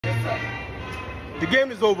The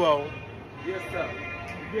game is over. Yes, sir.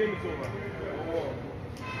 The game is over.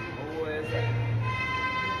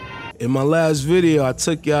 In my last video, I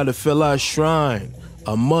took y'all to Fela Shrine,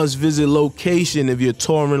 a must-visit location if you're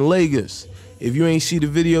touring Lagos. If you ain't see the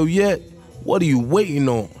video yet, what are you waiting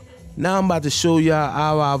on? Now I'm about to show y'all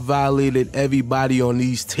how I violated everybody on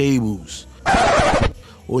these tables.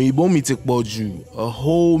 Oyinbo mi ti pọ̀jù, a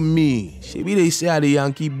whole me. Shebi they say I the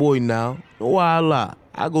Yankee boy now. No wahala.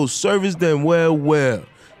 I go service them well.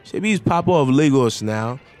 Shebi he's Papa of Lagos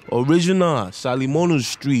now. Original, Salimono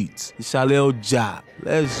Street, Isaleo Ja.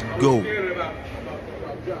 Let's go.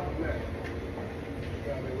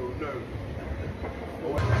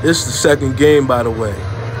 This is the second game, by the way.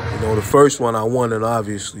 You know, the first one I won it,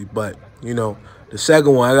 obviously, but, you know, the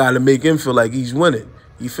second one, I got to make him feel like he's winning.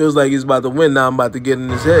 He feels like he's about to win, now I'm about to get in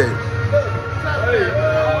his head.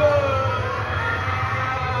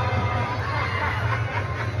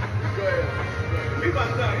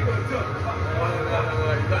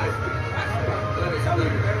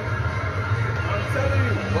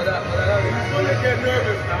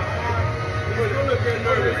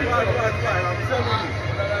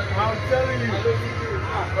 I'm telling you.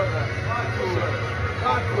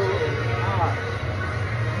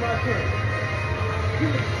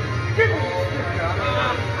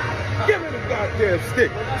 Give me the goddamn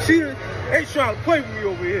stick. She ain't trying to play with me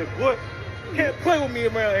over here, boy. Can't play with me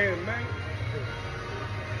around here, man.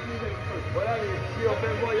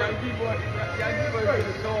 Yankee boy, Yankee boy,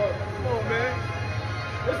 come on, man.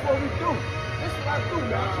 That's what we do. That's what I do,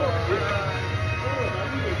 man. I talk shit.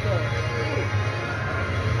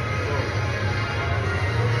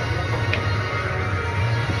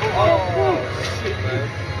 Oh, shit, man.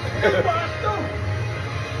 That's what I do.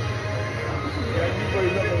 Yankee boy,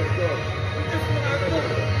 you know what's up. That's what I do.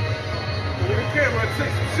 When the camera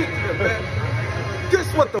takes some shit to them, man. This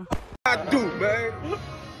what the I do, man.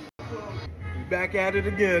 Back at it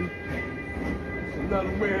again. It's another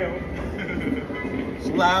round. It's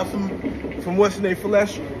live from what's the name?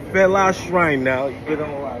 Fela Shrine now. You get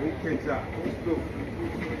on right. We catch up. Let's go.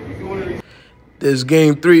 This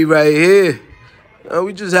game 3 right here.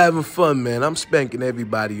 We just having fun, man. I'm spanking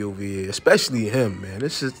everybody over here, especially him, man.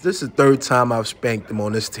 This is the third time I've spanked him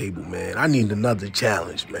on this table, man. I need another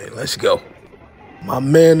challenge, man. Let's go. My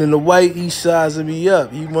man in the white, he's sizing me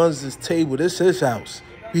up. He runs this table. This is his house.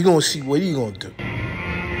 We gonna see what he gonna do. Come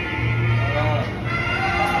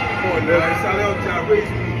on, man.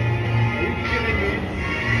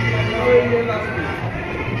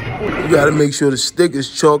 You gotta make sure the stick is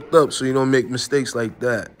chalked up so you don't make mistakes like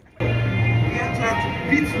that.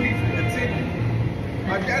 Beats me from the table.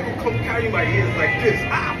 My dad will come carry my ears like this.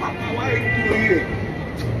 Ah, Papa, why are you doing here?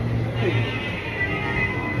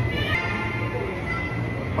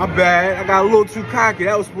 My bad. I got a little too cocky.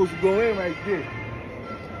 That was supposed to go in right there.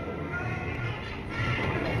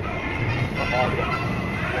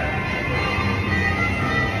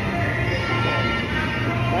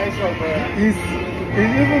 Nice one, man. He's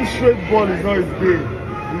even straight ball is not his big.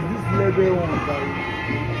 It's this leather one that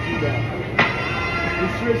you do that.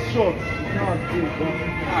 It's straight shots.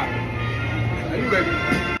 Are you ready?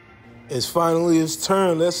 It's finally his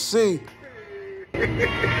turn. Let's see. I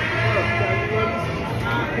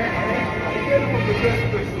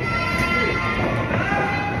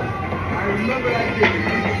remember that game.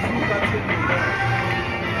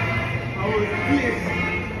 I was pissed.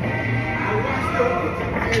 I watched the whole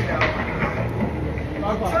thing now.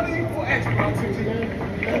 I'm telling you for extra.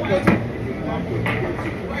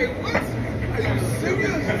 Wait, what? Are you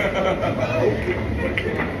serious?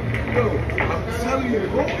 Yo, I'm telling you,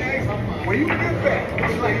 go ask. When you get back,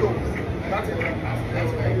 it's like, yo, that's it.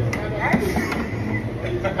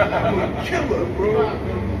 I'm a killer, bro.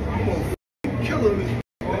 I'm a killer.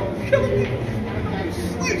 Kill me.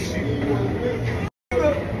 Slice you.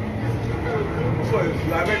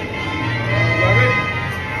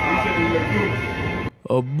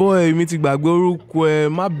 Oh boy, mi ti gbàgbé orúkọ ẹ,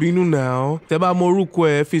 má bínú now. Tẹ́ bá mọ orúkọ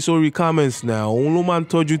ẹ, fi sórí comments now. Òun ló máa ń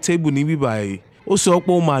tọ́jú table níbí báyìí. Ó sọ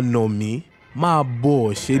pé ó máa nà mí. Máa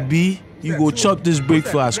bọ̀, ṣebí. You go chop this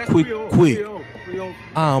breakfast quick.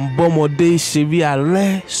 Bọ́mọdé ṣebí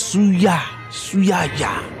alẹ́, súyà. Are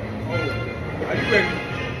you ready?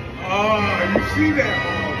 You see that?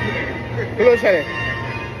 Hello, Shane.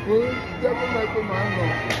 Well, definitely put my hand on.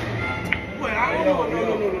 Wait, I don't know. No.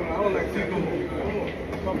 I don't like to go.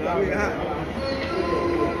 Come down. It's hot.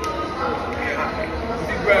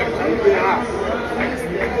 It's really hot.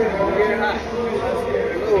 Really hot.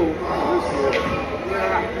 Oh.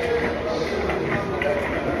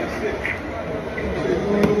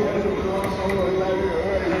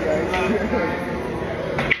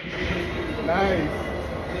 Nice.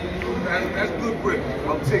 That's good grip.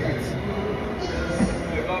 I'll take it.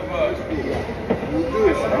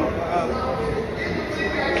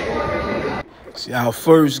 See, our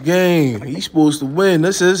first game, he's supposed to win.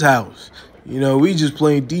 This is his house. You know, we just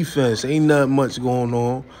playing defense. Ain't nothing much going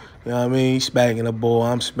on. You know what I mean? He's smacking the ball.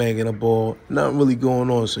 I'm smacking the ball. Nothing really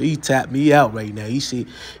going on. So he tapped me out right now. He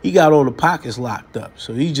got all the pockets locked up.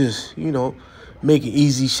 So he just, you know, making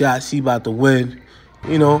easy shots. He about to win.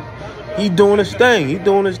 You know, he doing his thing. He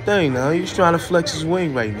doing his thing now. He's trying to flex his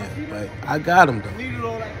wing right now. But I got him, though.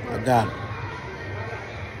 I got him.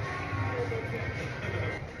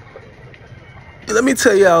 Let me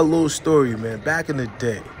tell y'all a little story, man. Back in the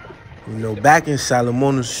day, you know, back in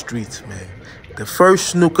Salomono streets, man, the first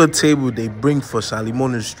snooker table they bring for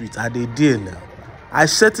Salomono streets, they did now. I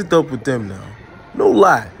set it up with them now. No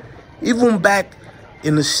lie. Even back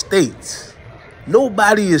in the States,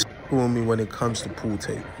 nobody is with me when it comes to pool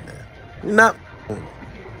table, man. You're not with me,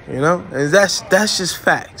 you know? And that's just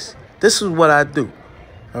facts. This is what I do,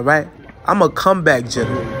 all right? I'm a comeback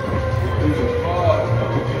general.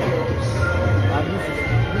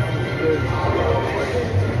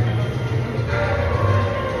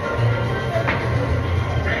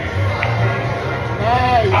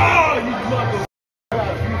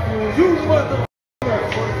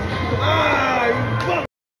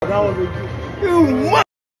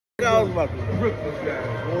 I was about to rip this guy.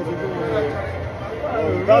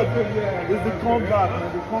 It's the comeback, man.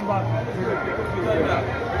 The comeback.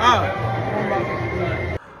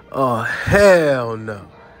 Oh, hell no.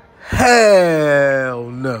 Hell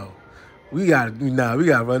no. We gotta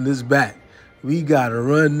run this back. We gotta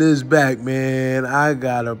run this back, man. I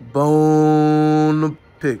got a bone to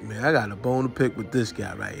pick, man. I got a bone to pick with this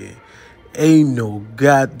guy right here. Ain't no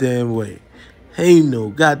goddamn way. Ain't no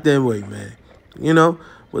goddamn way, man. You know?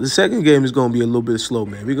 But the second game is going to be a little bit slow,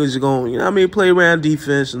 man. We're just going to, you know what I mean, play around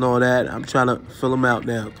defense and all that. I'm trying to fill him out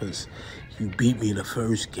now because you beat me in the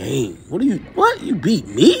first game. What? You beat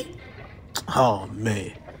me? Oh,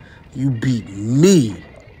 man. You beat me.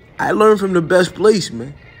 I learned from the best place,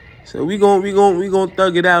 man. So we gonna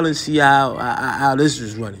thug it out and see how this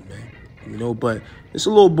is running, man. You know, but it's a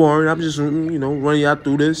little boring. I'm just, you know, running y'all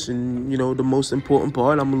through this. And, you know, the most important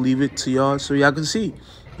part, I'm going to leave it to y'all so y'all can see.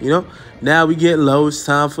 You know, now we get low. It's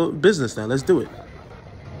time for business now. Let's do it.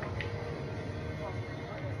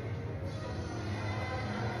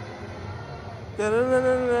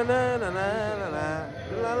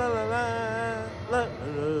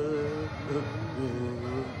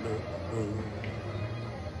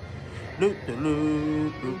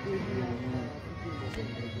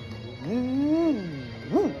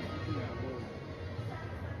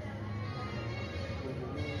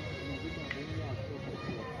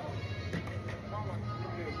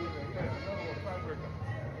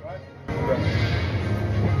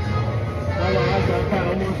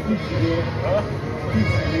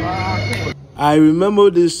 I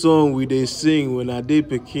remember this song they sing when I did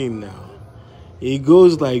Peking now. It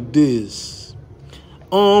goes like this.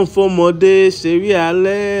 On fomode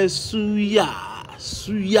seriale suya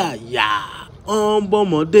suya ya. On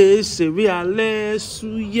bomode seriale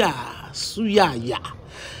suya suya ya.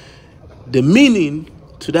 The meaning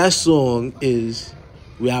to that song is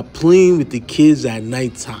we are playing with the kids at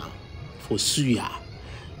nighttime for suya.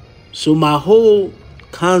 So my whole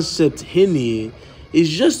concept here is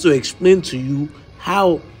just to explain to you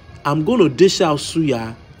how I'm going to dish out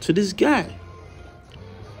suya to this guy.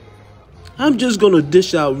 I'm just going to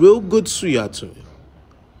dish out real good suya to him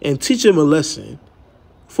and teach him a lesson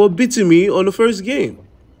for beating me on the first game.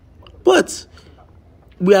 But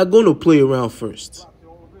we are going to play around first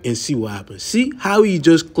and see what happens. See how he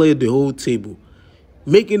just cleared the whole table,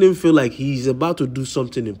 making him feel like he's about to do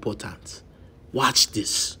something important. Watch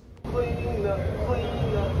this. Clean up,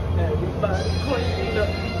 everybody clean up.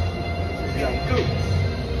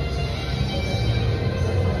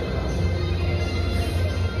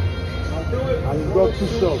 I just broke 2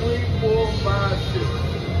 shows. 3, 4, 5,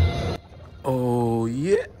 6. Oh,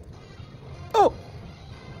 yeah. Oh.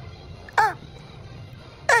 Ah.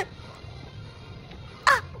 Hey.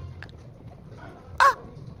 Ah. Ah.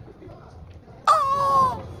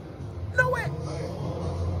 Oh. No way.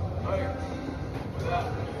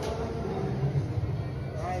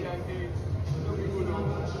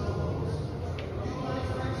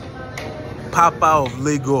 Papa of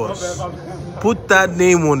Lagos. Put that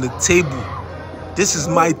name on the table. This is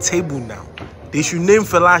my table now. They should name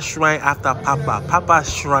Fela Shrine after Papa.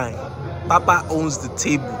 Papa's Shrine. Papa owns the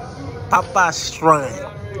table. Papa's Shrine.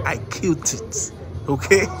 I killed it.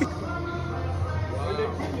 Okay?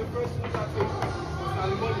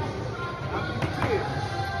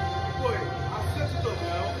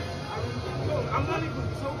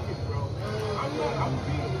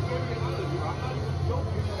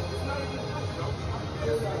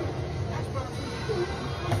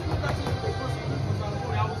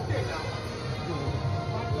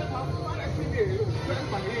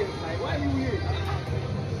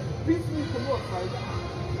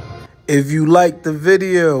 If you like the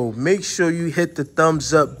video, make sure you hit the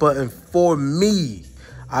thumbs up button for me.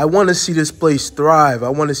 I want to see this place thrive. I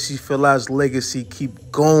want to see Fela's legacy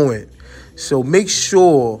keep going. So make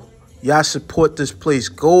sure y'all support this place.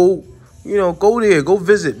 Go, go there. Go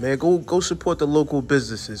visit, man. Go support the local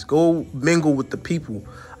businesses. Go mingle with the people.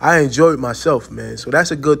 I enjoyed myself, man. So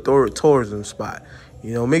that's a good tourism spot.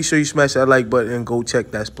 Make sure you smash that like button and go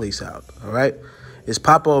check that place out. All right? It's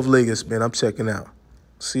Papa of Lagos, man. I'm checking out.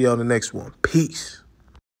 See you on the next one. Peace.